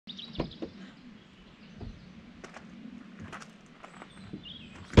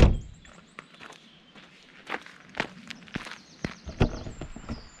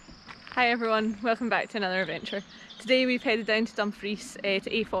Hi everyone, welcome back to another adventure. Today we've headed down to Dumfries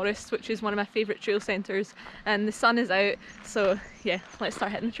to A Forest, which is one of my favourite trail centres, and the sun is out, so yeah, let's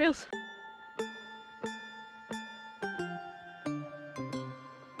start hitting the trails.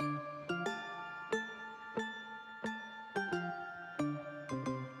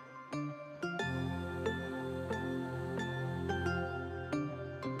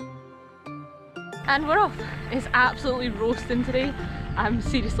 And we're off! It's absolutely roasting today. I'm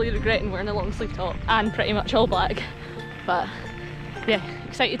seriously regretting wearing a long sleeve top and pretty much all black. But yeah,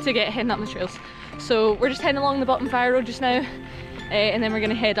 excited to get heading up the trails. So we're just heading along the bottom fire road just now, and then we're going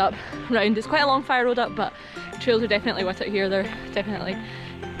to head up round. It's quite a long fire road up, but the trails are definitely worth it here. They're definitely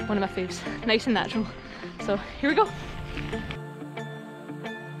one of my faves. Nice and natural. So here we go.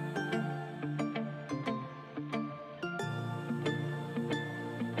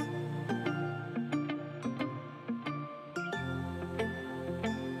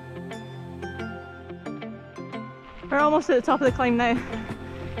 We're almost at the top of the climb now.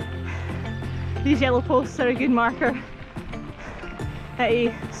 These yellow posts are a good marker at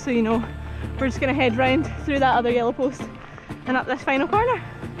A, so you know we're just going to head round through that other yellow post and up this final corner.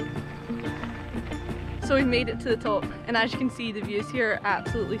 So we've made it to the top, and as you can see the views here are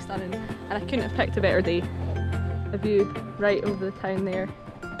absolutely stunning, and I couldn't have picked a better day. A view right over the town there,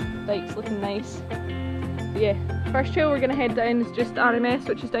 bike's looking nice. But yeah, first trail we're going to head down is just RMS,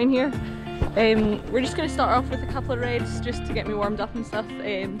 which is down here. We're just going to start off with a couple of reds just to get me warmed up and stuff.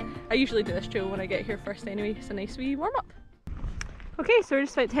 I usually do this trail when I get here first anyway, it's a nice wee warm up. Okay, so we're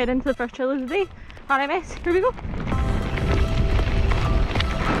just about to head into the first trail of the day, RMS, here we go.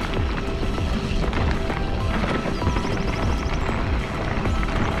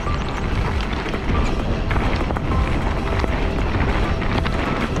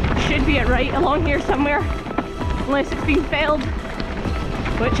 Should be at right along here somewhere, unless it's been felled,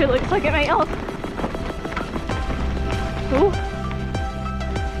 which it looks like it might have. Oh.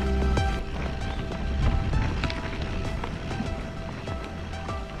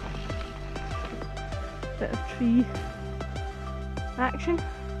 Bit of tree action.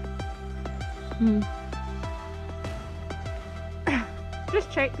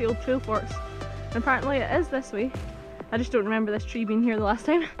 Just checked the old trail forks, and apparently it is this way. I just don't remember this tree being here the last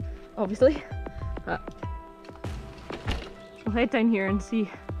time, obviously. But we'll head down here and see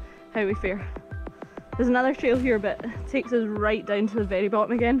how we fare. There's another trail here, but it takes us right down to the very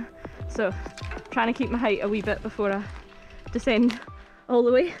bottom again, so I'm trying to keep my height a wee bit before I descend all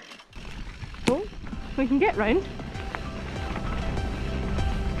the way. Oh, we can get round.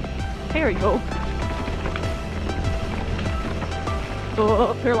 There we go.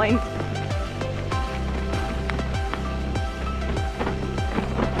 Oh, clear line.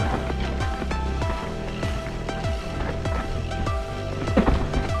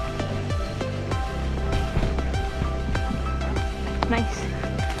 Nice.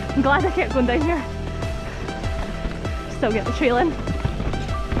 I'm glad I kept going down here. Still get the trail in.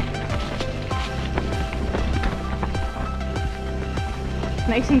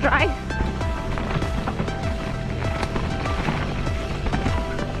 Nice and dry.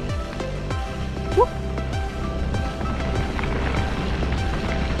 Whoop.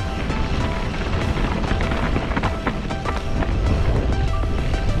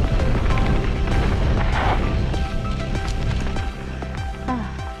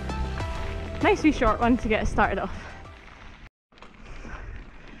 Nice wee short one to get us started off.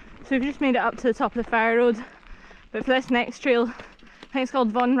 So we've just made it up to the top of the fire road, but for this next trail, I think it's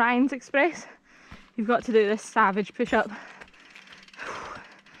called Von Ryan's Express, you've got to do this savage push up.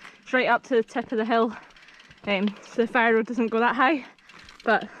 It's right up to the tip of the hill, so the fire road doesn't go that high,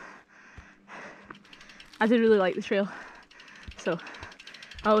 but I do really like the trail, so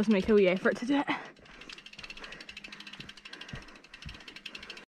I always make a wee effort to do it.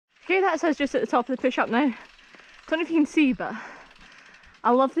 Okay, that's us just at the top of the push up now. Don't know if you can see, but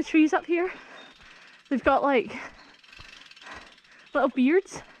I love the trees up here. They've got like little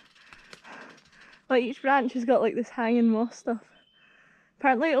beards. Like each branch has got like this hanging moss stuff.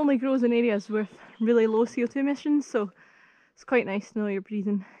 Apparently it only grows in areas with really low CO2 emissions, so it's quite nice to know you're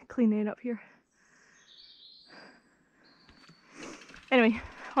breathing clean air up here. Anyway,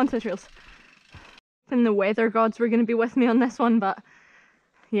 onto the trails. And the weather gods were going to be with me on this one, but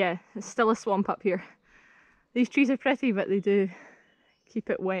yeah, it's still a swamp up here. These trees are pretty, but they do keep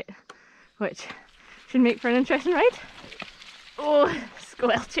it wet, which should make for an interesting ride. Oh,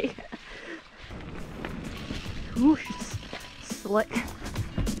 squelchy. Ooh, she's slick.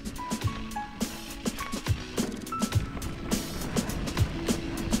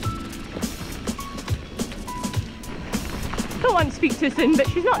 don't want to speak too soon, but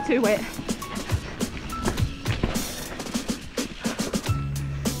she's not too wet.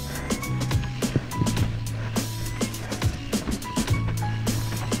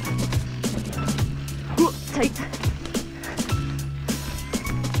 Oh, tight.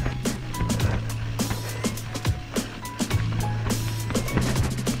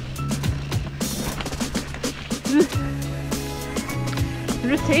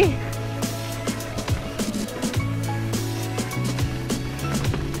 Rooty.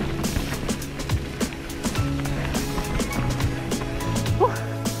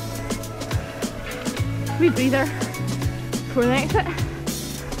 Wee breather before the exit.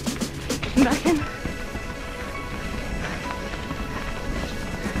 And back in.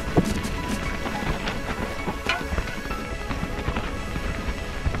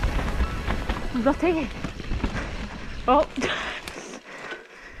 Rutty. Oh,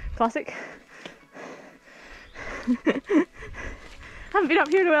 classic. Haven't been up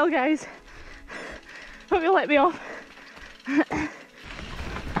here in a while, guys. Hope you'll let me off.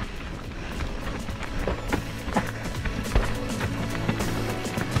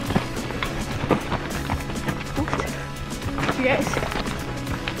 Yes.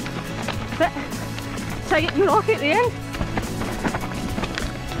 Bit tight and rocky at the end.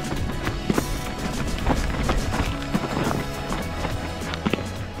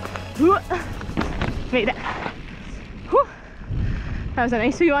 Ooh. Made it. Whew. That was a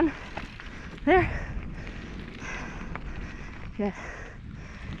nice wee one. There. Yeah.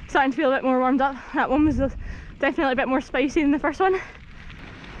 Starting to feel a bit more warmed up. That one was definitely a bit more spicy than the first one.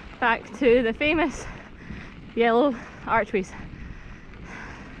 Back to the famous yellow archways.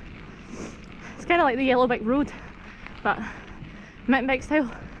 It's kind of like the yellow brick road, but mountain bike style.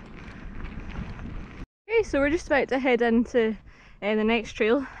 Okay, so we're just about to head into the next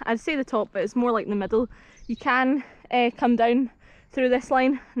trail. I'd say the top, but it's more like the middle. You can come down through this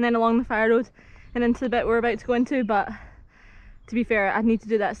line and then along the fire road and into the bit we're about to go into, but to be fair, I'd need to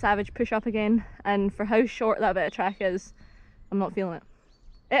do that savage push up again, and for how short that bit of track is, I'm not feeling it.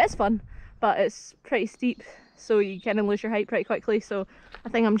 It is fun, but it's pretty steep, so you kind of lose your height pretty quickly, so I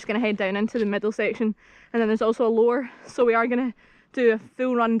think I'm just going to head down into the middle section. And then there's also a lower, so we are going to do a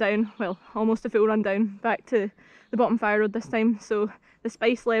full run down, well, almost a full run down back to the bottom fire road this time, so the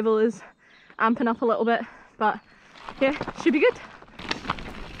spice level is amping up a little bit, but yeah, should be good.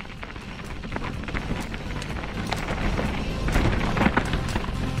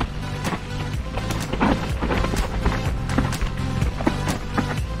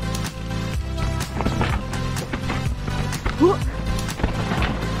 Whoa.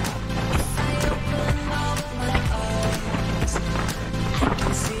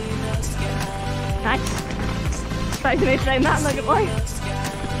 Nice. Surprised me down that, I'm not gonna lie.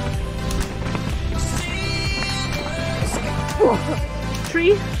 Whoa.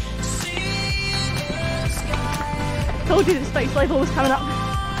 Tree. Told you the spice level was coming up.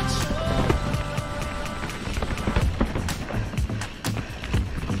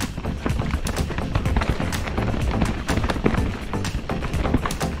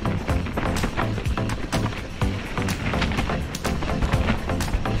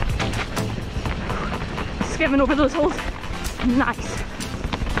 Skimming over those holes. Nice.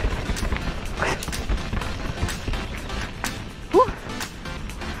 Whew.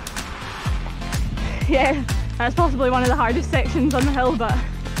 Yeah, that's possibly one of the hardest sections on the hill, but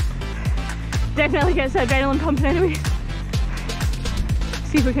definitely gets the adrenaline pumping anyway.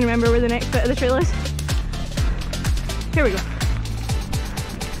 See if we can remember where the next bit of the trail is. Here we go.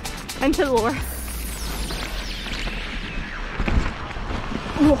 Into the lower.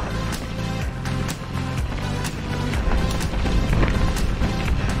 Whoa.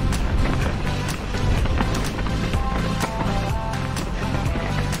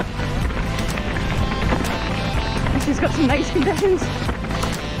 It's got some nice conditions.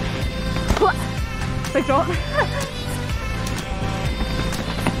 What? Big drop.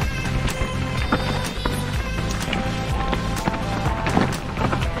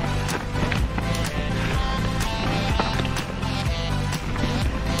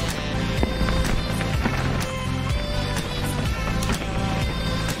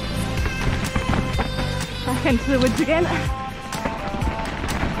 Back into the woods again.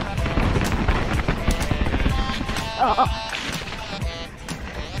 Oh,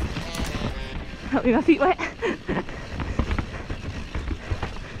 help me, my feet wet.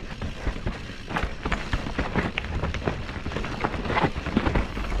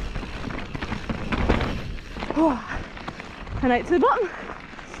 Oh, and out to the bottom.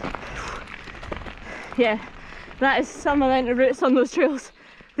 Yeah, that is some amount of routes on those trails.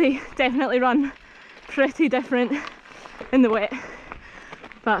 They definitely run pretty different. in the wet.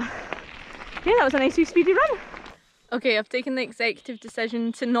 But yeah, that was a nice wee speedy run. Okay, I've taken the executive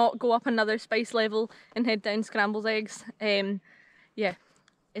decision to not go up another spice level and head down Scrambles Eggs. Yeah,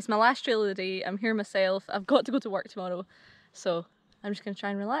 it's my last trail of the day. I'm here myself. I've got to go to work tomorrow, so I'm just going to try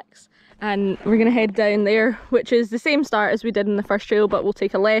and relax. And we're going to head down there, which is the same start as we did in the first trail, but we'll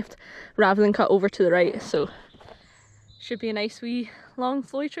take a left rather than cut over to the right. So should be a nice wee long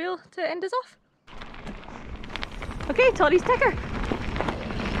flowy trail to end us off. Okay, Toddy's ticker.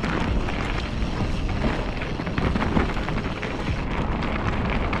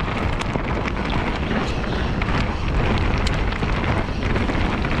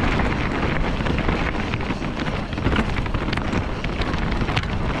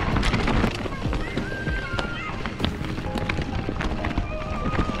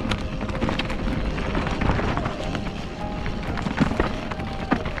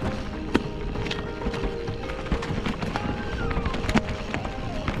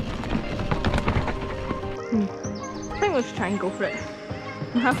 I think we'll just try and go for it.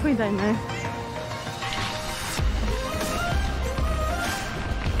 I'm halfway down now.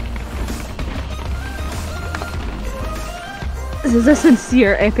 This is a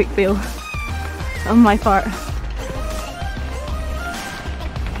sincere epic fail on my part.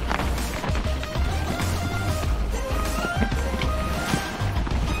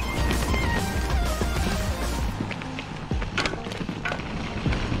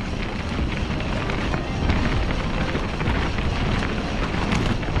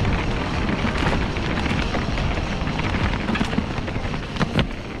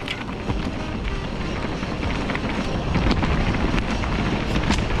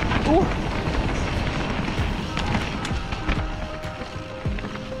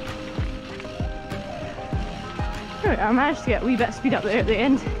 I managed to get a wee bit of speed up there at the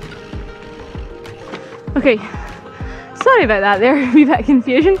end. Okay, sorry about that there, a wee bit of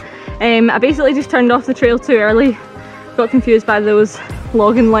confusion. I basically just turned off the trail too early, got confused by those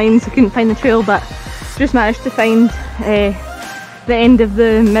logging lines, I couldn't find the trail, but just managed to find the end of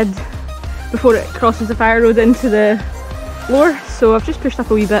the mid before it crosses the fire road into the lower, so I've just pushed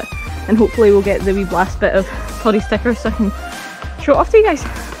up a wee bit and hopefully we'll get the wee blast bit of Toddy's sticker so I can show it off to you guys.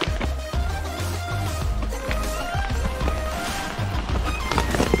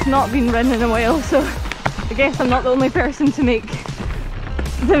 Not been ridden in a while, so I guess I'm not the only person to make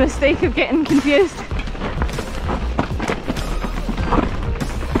the mistake of getting confused.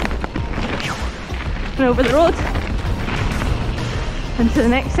 And over the road into the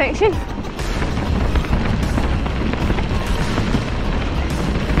next section.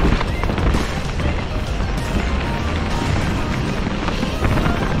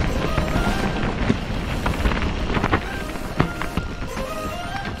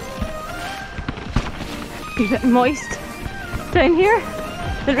 A bit moist down here,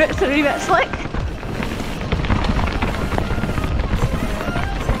 the roots are a wee bit slick.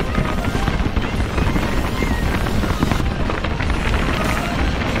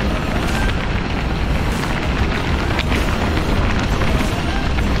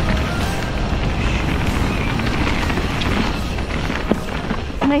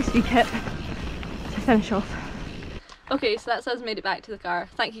 A nice wee tip to finish off. Okay, so that's us made it back to the car.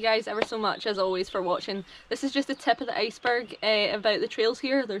 Thank you guys ever so much as always for watching. This is just the tip of the iceberg about the trails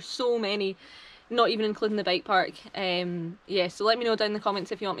here. There's so many, not even including the bike park. Yeah, so let me know down in the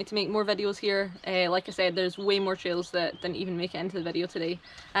comments if you want me to make more videos here. Like I said, there's way more trails that didn't even make it into the video today.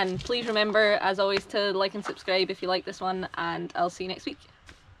 And please remember, as always, to like and subscribe if you like this one, and I'll see you next week.